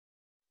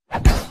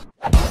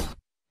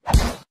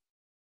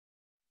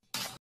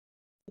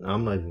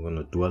I'm not even going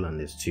to dwell on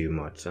this too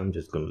much. I'm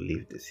just going to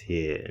leave this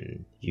here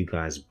and you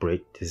guys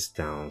break this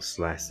down,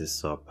 slice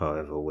this up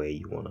however way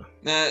you want to.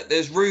 Now,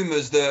 there's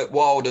rumours that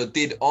Wilder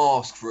did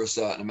ask for a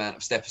certain amount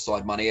of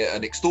step-aside money,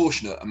 an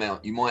extortionate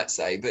amount, you might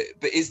say.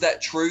 But is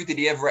that true? Did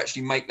he ever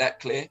actually make that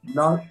clear?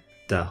 No.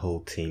 That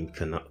whole team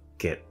cannot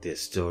get their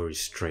story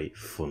straight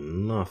for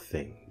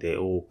nothing. They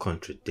all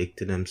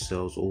contradicted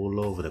themselves all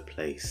over the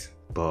place.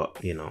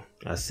 But, you know,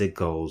 as it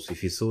goes,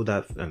 if you saw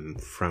that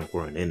Frank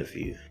Warren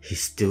interview,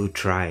 he's still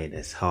trying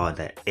as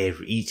hard at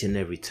each and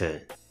every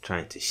turn,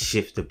 trying to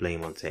shift the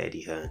blame onto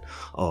Eddie Hearn.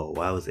 Oh,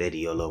 why was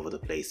Eddie all over the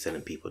place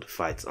telling people the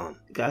fight's on?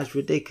 The guy's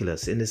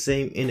ridiculous. In the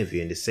same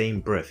interview, in the same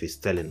breath, he's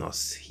telling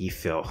us he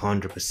felt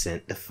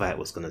 100% the fight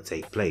was going to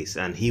take place.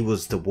 And he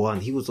was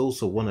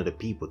also one of the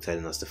people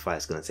telling us the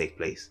fight's going to take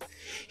place.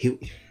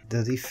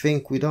 Does he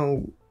think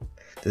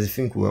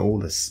we're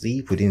all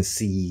asleep? We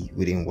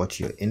didn't watch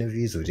your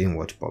interviews, we didn't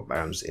watch Bob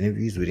Arum's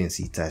interviews, we didn't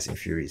see Tyson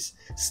Fury's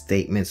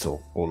statements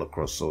all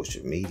across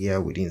social media,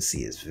 we didn't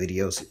see his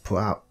videos he put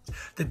out.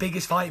 The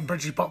biggest fight in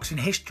British boxing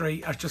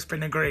history has just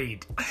been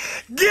agreed.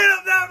 Get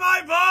up there,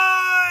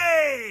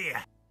 my boy!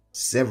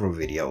 Several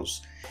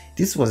videos.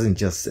 This wasn't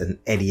just an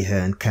Eddie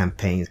Hearn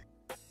campaign.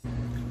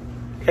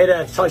 Hey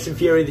there, Tyson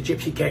Fury, the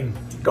Gypsy King.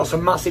 Got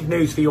some massive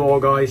news for you all,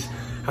 guys.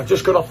 I've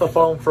just got off the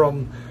phone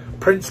from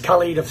Prince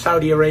Khalid of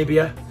Saudi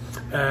Arabia.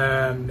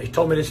 He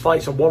told me this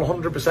fight's a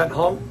 100%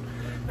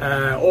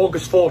 on.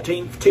 August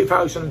 14th,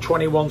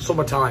 2021,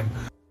 summertime.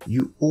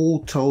 You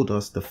all told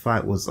us the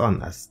fight was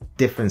on at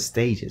different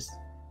stages.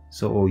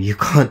 So you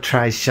can't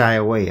try shy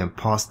away and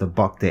pass the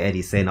buck to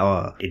Eddie saying,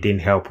 oh, it didn't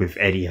help with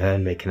Eddie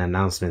Hearn making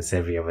announcements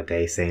every other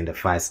day saying the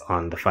fight's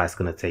on, the fight's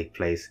gonna take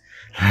place.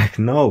 Like,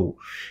 no,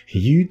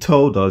 you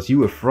told us, you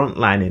were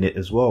frontlining it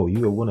as well.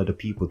 You were one of the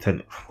people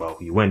telling, well,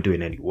 you weren't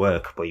doing any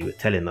work, but you were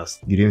telling us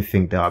you didn't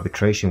think the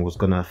arbitration was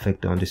gonna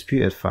affect the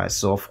undisputed fight.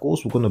 So of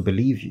course we're gonna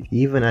believe you.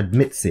 He even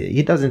admits it.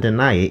 He doesn't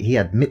deny it. He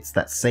admits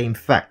that same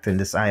fact in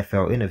this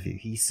IFL interview.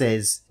 He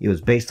says it was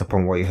based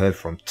upon what he heard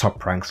from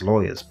Top Rank's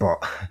lawyers,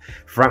 but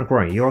Frank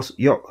Warren,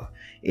 you're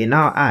in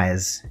our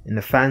eyes, in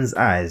the fans'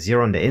 eyes,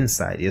 you're on the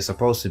inside. You're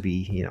supposed to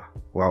be, you know,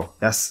 well,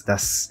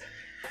 that's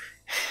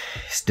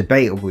it's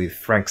debatable if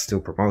Frank still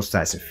promotes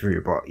Tyson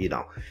Fury, but you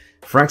know,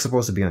 Frank's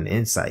supposed to be on the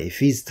inside. If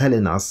he's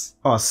telling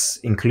us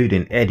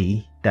including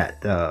Eddie,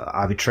 that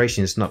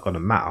arbitration is not going to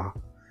matter,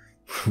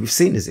 we've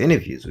seen his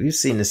interviews, we've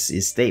seen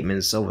his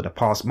statements over the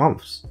past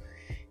months.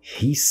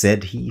 He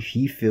said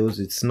he feels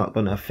it's not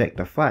going to affect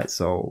the fight.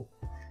 So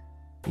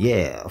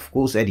yeah, of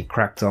course Eddie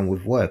cracked on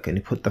with work and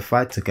he put the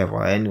fight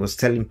together and he was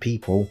telling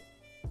people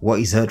what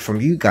he's heard from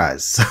you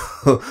guys.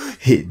 So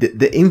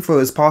the info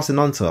he's passing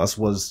on to us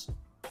was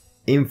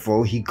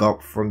info he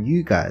got from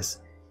you guys.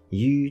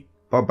 You,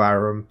 Bob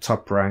Arum,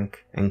 Top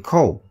Rank and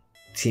Cole,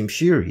 Team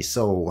Fury.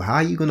 So how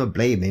are you gonna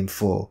blame him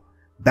for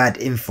bad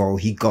info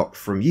he got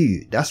from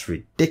you? That's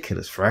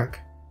ridiculous, Frank.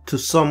 To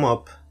sum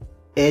up,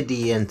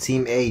 Eddie and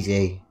Team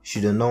AJ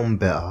should have known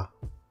better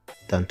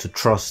than to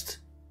trust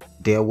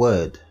their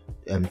word.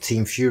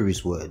 Team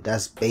Fury's word.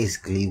 That's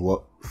basically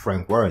what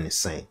Frank Warren is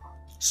saying.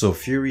 So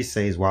Fury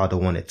says Wilder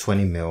wanted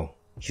 20 mil.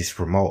 His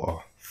promoter,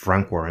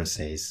 Frank Warren,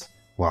 says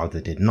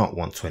Wilder did not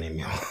want 20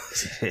 mil.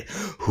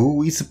 Who are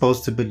we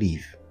supposed to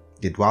believe?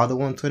 Did Wilder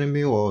want 20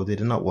 mil or did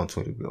he not want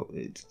 20 mil?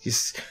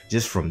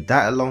 Just from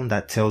that alone,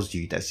 that tells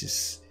you that's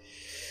just,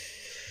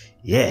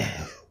 yeah.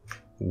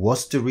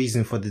 What's the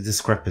reason for the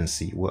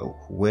discrepancy? Well,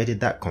 where did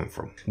that come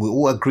from? We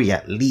all agree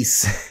at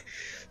least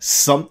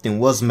something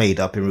was made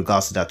up in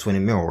regards to that 20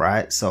 mil,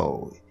 right?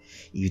 So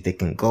if they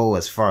can go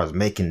as far as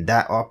making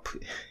that up,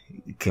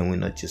 can we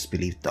not just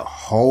believe the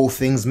whole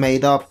thing's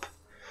made up?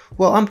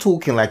 Well, I'm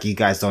talking like you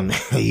guys don't,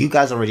 you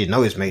guys already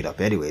know it's made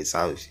up anyways.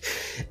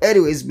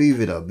 Anyways,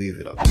 move it up.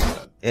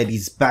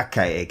 Eddie's back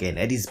at it again.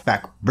 Eddie's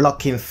back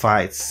blocking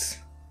fights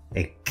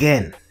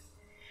again.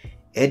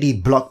 Eddie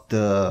blocked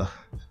the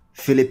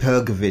Philip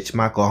Hrgovic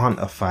Michael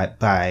Hunter fight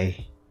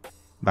by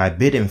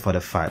bidding for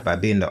the fight, by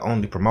being the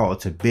only promoter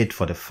to bid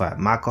for the fight.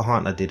 Michael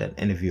Hunter did an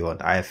interview on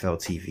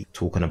IFLTV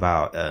talking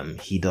about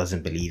he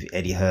doesn't believe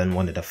Eddie Hearn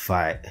wanted a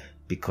fight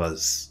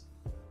because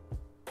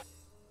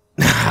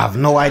I have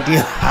no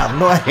idea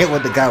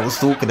what the guy was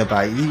talking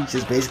about. He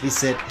just basically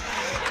said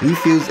he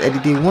feels Eddie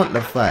didn't want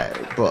the fight,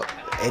 but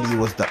Eddie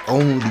was the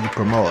only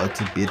promoter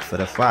to bid for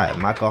the fight.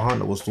 Michael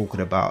Hunter was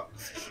talking about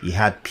he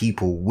had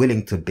people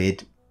willing to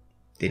bid.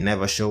 They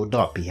never showed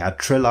up. He had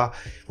Triller.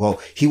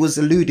 Well, he was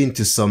alluding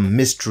to some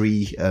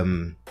mystery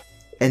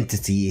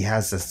entity he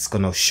has that's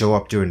gonna show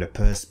up during the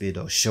purse bid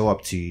or show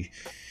up to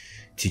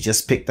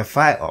just pick the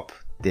fight up.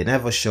 They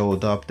never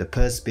showed up. The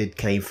purse bid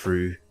came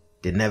through.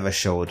 They never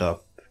showed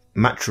up.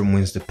 Matchroom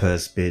wins the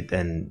purse bid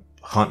and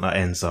Hunter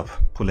ends up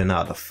pulling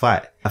out the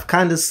fight. I've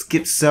kind of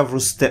skipped several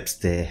steps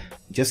there.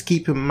 Just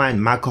keep in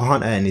mind, Michael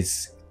Hunter and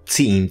his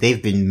team,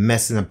 they've been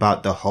messing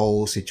about the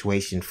whole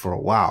situation for a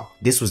while.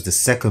 This was the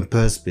second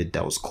purse bid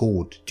that was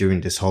called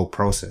during this whole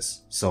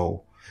process.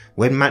 So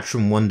when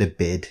Matchroom won the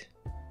bid,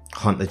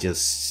 Hunter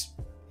just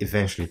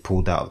eventually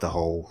pulled out of the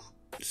whole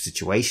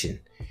situation.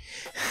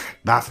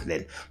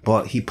 baffling.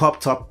 But he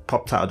popped out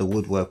of the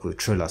woodwork with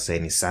Triller,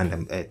 saying he signed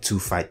a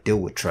 2-fight deal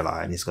with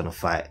Triller and he's gonna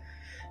fight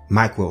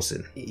Mike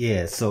Wilson.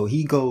 Yeah, so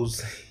he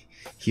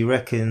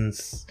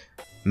reckons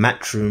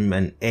Matchroom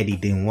and Eddie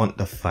didn't want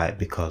the fight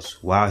because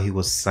while he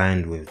was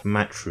signed with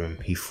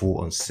Matchroom, he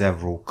fought on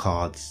several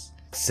cards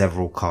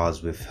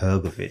with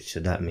Hrgovic. So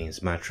that means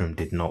Matchroom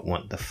did not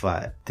want the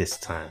fight this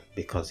time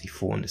because he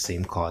fought on the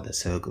same card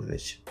as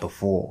Hrgovic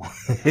before.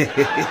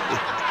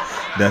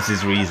 That's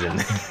his reason.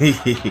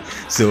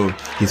 So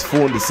he's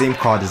fought on the same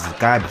card as the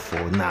guy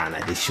before. Nah,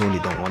 they surely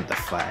don't want the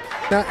fight.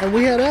 Now, and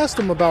we had asked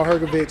him about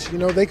Hrgovic. You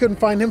know, they couldn't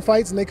find him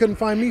fights and they couldn't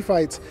find me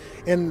fights.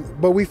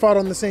 But we fought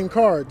on the same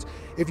cards.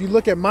 If you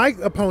look at my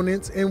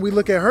opponents and we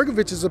look at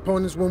Hrgovic's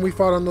opponents when we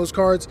fought on those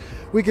cards,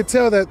 we could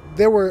tell that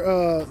there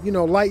were, you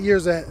know, light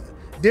years at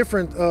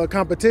different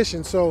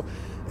competition. So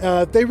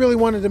if they really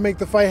wanted to make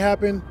the fight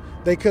happen,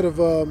 they could have,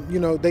 you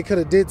know, they could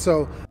have did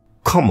so.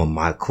 Come on,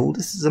 Michael,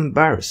 this is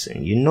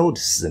embarrassing. You know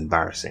this is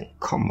embarrassing.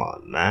 Come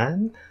on,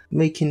 man.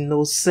 Making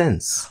no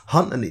sense.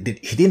 Hunter, he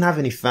didn't have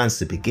any fans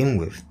to begin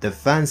with. The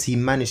fans he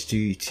managed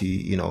to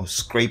you know,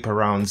 scrape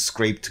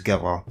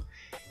together,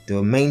 they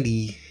were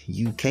mainly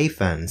UK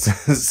fans.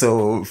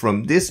 So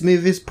from this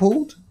move is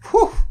pulled,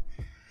 whew,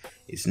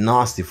 it's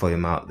nasty for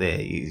him out there.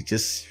 You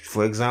just,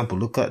 for example,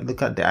 look at the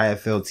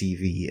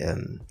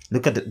IFLTV.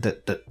 Look at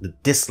the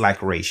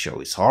dislike ratio.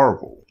 It's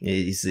horrible.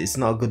 It's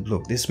not a good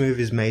look. This move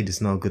is made.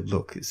 It's not a good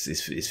look.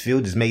 It's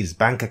Field has made his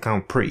bank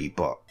account pretty,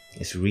 but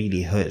it's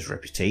really hurt his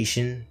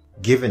reputation.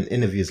 Giving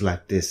interviews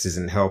like this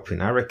isn't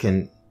helping. I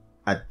reckon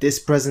at this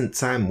present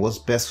time, what's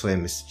best for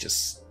him is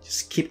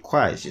just keep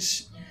quiet.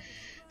 Just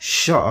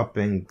shut up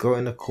and go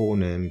in the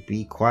corner and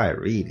be quiet,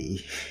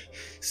 really.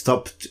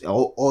 Stop,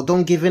 or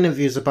don't give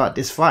interviews about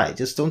this fight.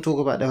 Just don't talk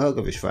about the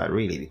Hrgovic fight,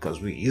 really,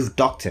 because you've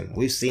docked him.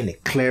 We've seen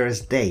it clear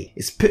as day.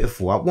 It's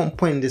pitiful. At one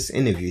point in this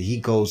interview, he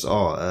goes,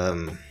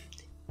 Matchroom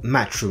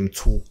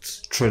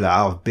talked Triller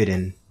out of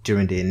bidding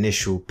during the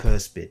initial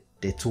purse bid.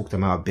 They talked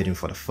him out of bidding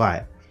for the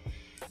fight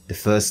the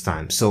first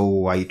time.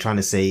 So are you trying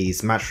to say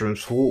it's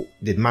Matchroom's fault?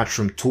 Did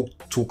Matchroom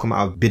talk him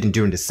out of bidding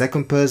during the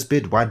second purse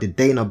bid? Why did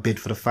they not bid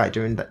for the fight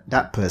during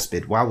that purse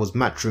bid? Why was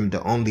Matchroom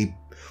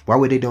why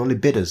were they the only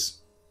bidders?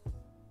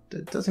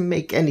 That doesn't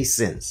make any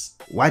sense.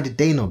 Why did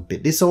they not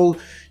bid? This whole,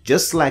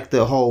 just like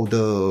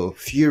the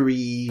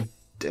Fury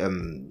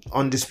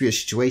undisputed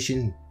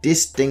situation,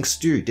 this stinks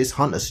too. This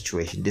Hunter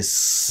situation, there's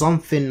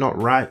something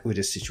not right with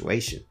this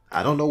situation.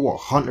 I don't know what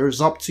Hunter is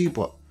up to,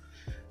 but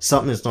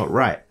something's not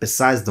right.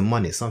 Besides the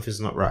money, something's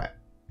not right.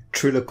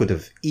 Triller could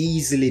have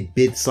easily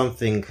bid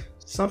something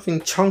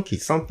chunky,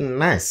 something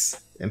nice,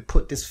 and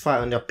put this fight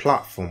on their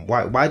platform.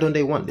 Why don't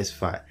they want this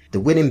fight? The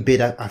winning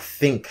bid, I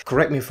think,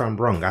 correct me if I'm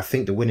wrong, I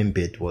think the winning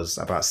bid was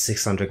about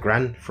 600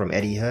 grand from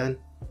Eddie Hearn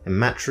and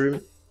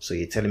Matchroom. So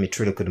you're telling me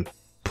Triller couldn't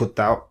put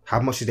out,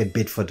 how much did they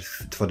bid for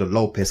the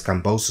Lopez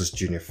Cambosos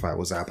Jr. fight?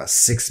 Was that about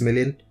 6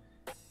 million?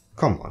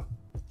 Come on.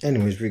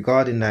 Anyways,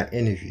 regarding that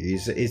interview,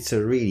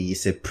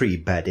 it's a pretty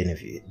bad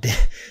interview.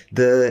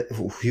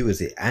 Who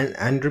was it?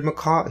 Andrew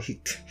McCart? He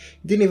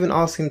didn't even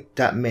ask him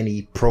that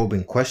many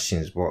probing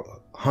questions, but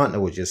Hunter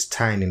was just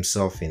tying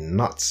himself in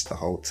knots the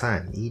whole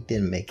time. He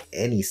didn't make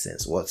any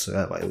sense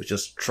whatsoever. It was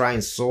just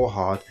trying so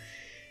hard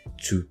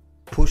to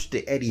push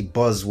the Eddie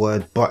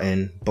buzzword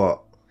button,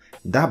 but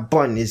that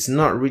button is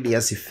not really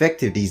as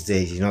effective these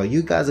days. You know,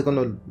 you guys are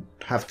gonna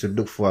have to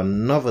look for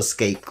another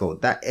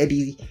scapegoat. That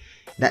Eddie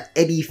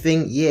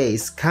thing, yeah,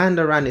 it's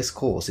kinda ran its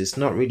course. It's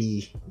not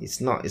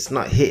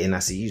hitting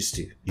as it used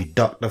to. You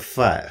ducked the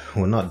fight.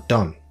 We're not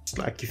done. It's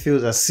like you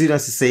feel as soon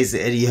as it says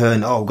Eddie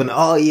Hearn,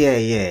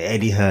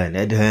 Eddie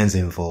Hearn's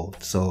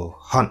involved. So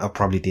Hunter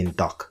probably didn't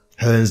duck.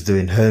 Hearn's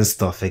doing Hearn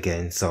stuff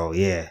again. So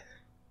yeah,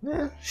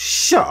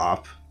 shut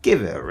up.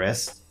 Give it a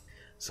rest.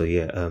 So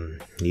yeah,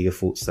 leave your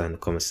thoughts down in the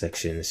comment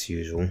section as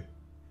usual.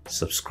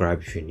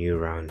 Subscribe if you're new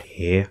around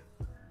here.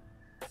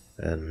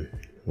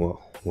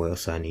 What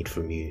else I need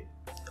from you?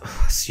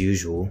 As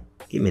usual,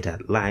 give me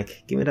that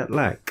like.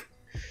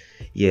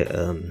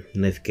 Yeah,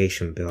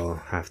 notification bell,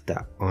 have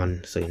that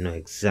on so you know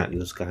exactly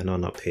what's going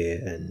on up here.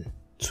 And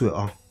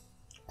Twitter,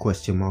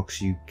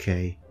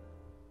 !UK.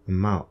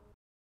 I'm out.